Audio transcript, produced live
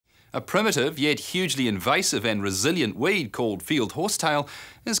A primitive yet hugely invasive and resilient weed called field horsetail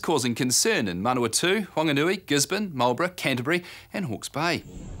is causing concern in Manawatu, Whanganui, Gisborne, Marlborough, Canterbury and Hawke's Bay.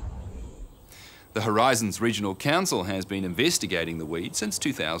 The Horizons Regional Council has been investigating the weed since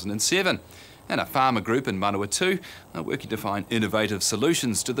 2007, and a farmer group in Manawatu are working to find innovative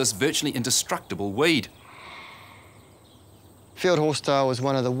solutions to this virtually indestructible weed. Field horsetail is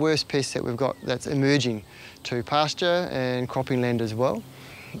one of the worst pests that we've got that's emerging to pasture and cropping land as well.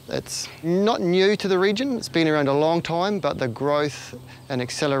 It's not new to the region, it's been around a long time, but the growth and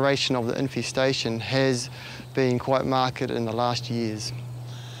acceleration of the infestation has been quite marked in the last years.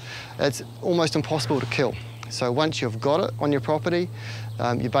 It's almost impossible to kill. So once you've got it on your property,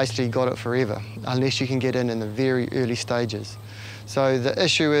 you basically got it forever, unless you can get in the very early stages. So the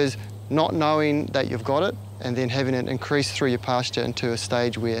issue is not knowing that you've got it and then having it increase through your pasture into a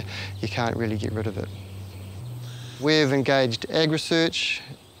stage where you can't really get rid of it. We've engaged ag research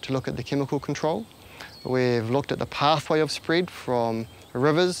to look at the chemical control. We've looked at the pathway of spread from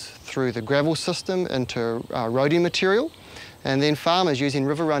rivers through the gravel system into roading material, and then farmers using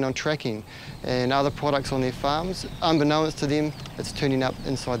river run-on tracking and other products on their farms. Unbeknownst to them, it's turning up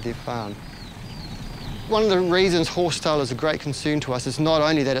inside their farm. One of the reasons horsetail is a great concern to us is not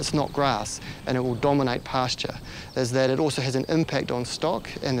only that it's not grass and it will dominate pasture, is that it also has an impact on stock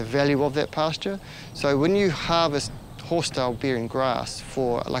and the value of that pasture. So when you harvest horsetail bearing grass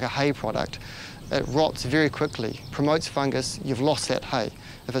for like a hay product, it rots very quickly, promotes fungus, you've lost that hay.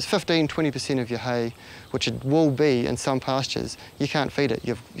 If it's 15–20% of your hay, which it will be in some pastures, you can't feed it,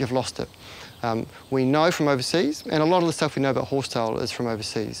 you've lost it. We know from overseas, and a lot of the stuff we know about horsetail is from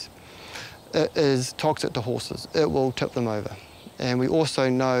overseas. It is toxic to horses, it will tip them over. And we also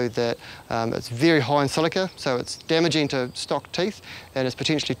know that it's very high in silica, so it's damaging to stock teeth, and it's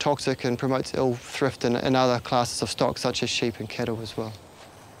potentially toxic and promotes ill thrift in other classes of stock, such as sheep and cattle as well.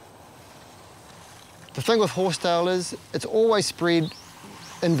 The thing with horsetail is it's always spread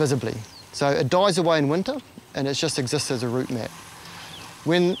invisibly. So it dies away in winter, and it just exists as a root mat.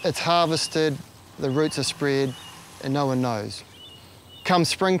 When it's harvested, the roots are spread, and no one knows. Come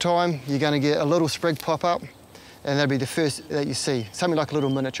springtime, you're going to get a little sprig pop up, and that'll be the first that you see, something like a little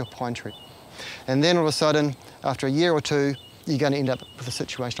miniature pine tree. And then all of a sudden, after a year or two, you're going to end up with a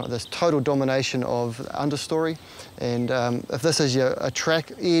situation like this, total domination of the understory. And if this is a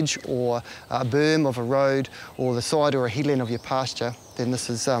track edge or a berm of a road or the side or a headland of your pasture, then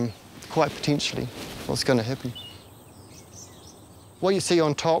this is quite potentially what's going to happen. What you see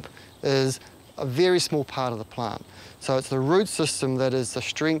on top is a very small part of the plant. So it's the root system that is the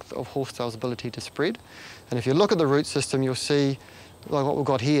strength of horsetail's ability to spread. And if you look at the root system, you'll see, like what we've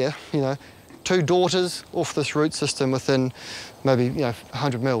got here, two daughters off this root system within maybe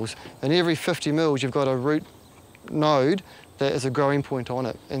 100 mils. And every 50 mils, you've got a root node that is a growing point on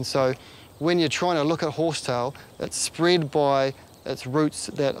it. And so when you're trying to look at horsetail, it's spread by its roots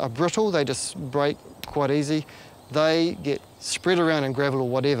that are brittle, they just break quite easy. They get spread around in gravel or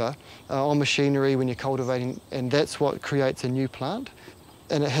whatever on machinery when you're cultivating, and that's what creates a new plant.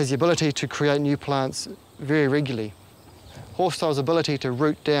 And it has the ability to create new plants very regularly. Horsetail's ability to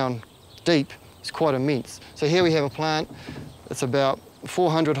root down deep is quite immense. So here we have a plant that's about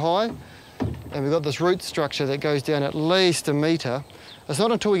 400 high, and we've got this root structure that goes down at least a metre. It's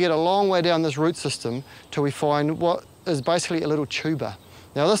not until we get a long way down this root system till we find what is basically a little tuber.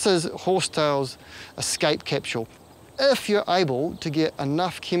 Now this is horsetail's escape capsule. If you're able to get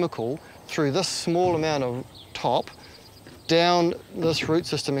enough chemical through this small amount of top down this root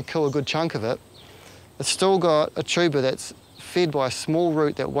system and kill a good chunk of it, it's still got a tuber that's fed by a small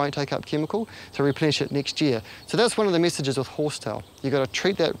root that won't take up chemical to replenish it next year. So that's one of the messages with horsetail. You've got to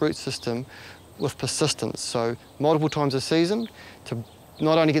treat that root system with persistence, so multiple times a season to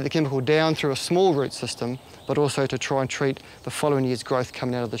not only get the chemical down through a small root system, but also to try and treat the following year's growth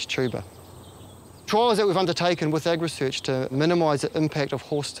coming out of this tuber. Trials that we've undertaken with ag research to minimise the impact of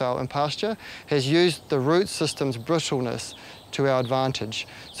horsetail in pasture has used the root system's brittleness to our advantage.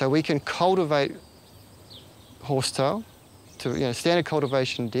 So we can cultivate horsetail to standard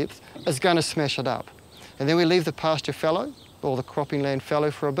cultivation depth, is going to smash it up. And then we leave the pasture fallow, or the cropping land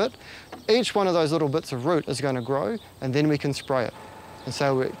fallow for a bit. Each one of those little bits of root is going to grow, and then we can spray it. And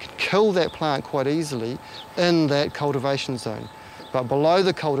so we can kill that plant quite easily in that cultivation zone. But below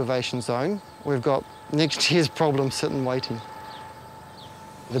the cultivation zone, we've got next year's problem sitting waiting.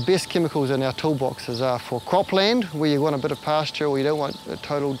 The best chemicals in our toolboxes are for cropland, where you want a bit of pasture or you don't want it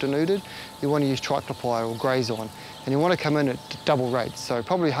total denuded. You want to use triclopyr or Grazon, and you want to come in at double rates, so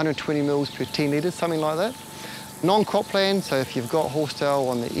probably 120 mils per 10 litres, something like that. Non-cropland, so if you've got horsetail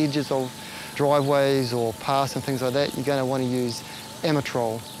on the edges of driveways or paths and things like that, you're going to want to use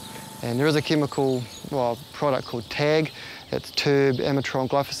Amatrol. And there is a chemical, well, product called TAG. It's terb-amitron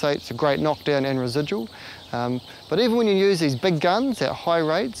glyphosate. It's a great knockdown and residual. But even when you use these big guns at high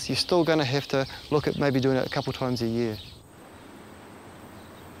rates, you're still going to have to look at maybe doing it a couple times a year.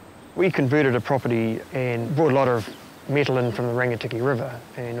 We converted a property and brought a lot of metal in from the Rangatiki River,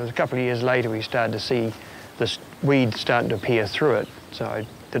 and it was a couple of years later we started to see this weed starting to appear through it. So I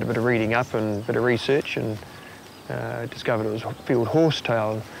did a bit of reading up and a bit of research and discovered it was field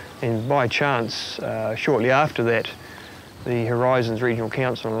horsetail. And by chance, shortly after that, the Horizons Regional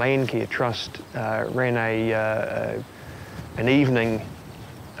Council and Landcare Trust ran an evening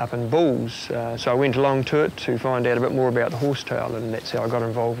up in Bulls. So I went along to it to find out a bit more about the horsetail, and that's how I got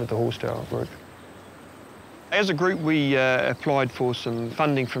involved with the horsetail group. As a group, we applied for some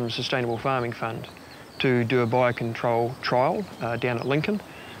funding from the Sustainable Farming Fund to do a biocontrol trial down at Lincoln,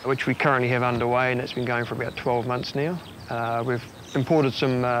 which we currently have underway, and it's been going for about 12 months now. We've imported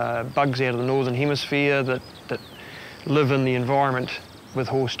some bugs out of the Northern Hemisphere that live in the environment with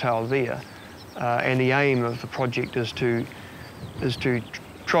horsetail there. And the aim of the project is to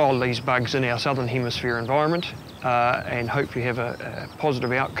trial these bugs in our Southern Hemisphere environment and hopefully have a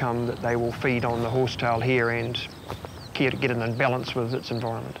positive outcome that they will feed on the horsetail here and get it in balance with its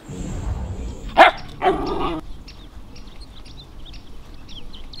environment.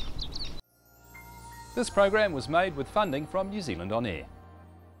 This program was made with funding from New Zealand On Air.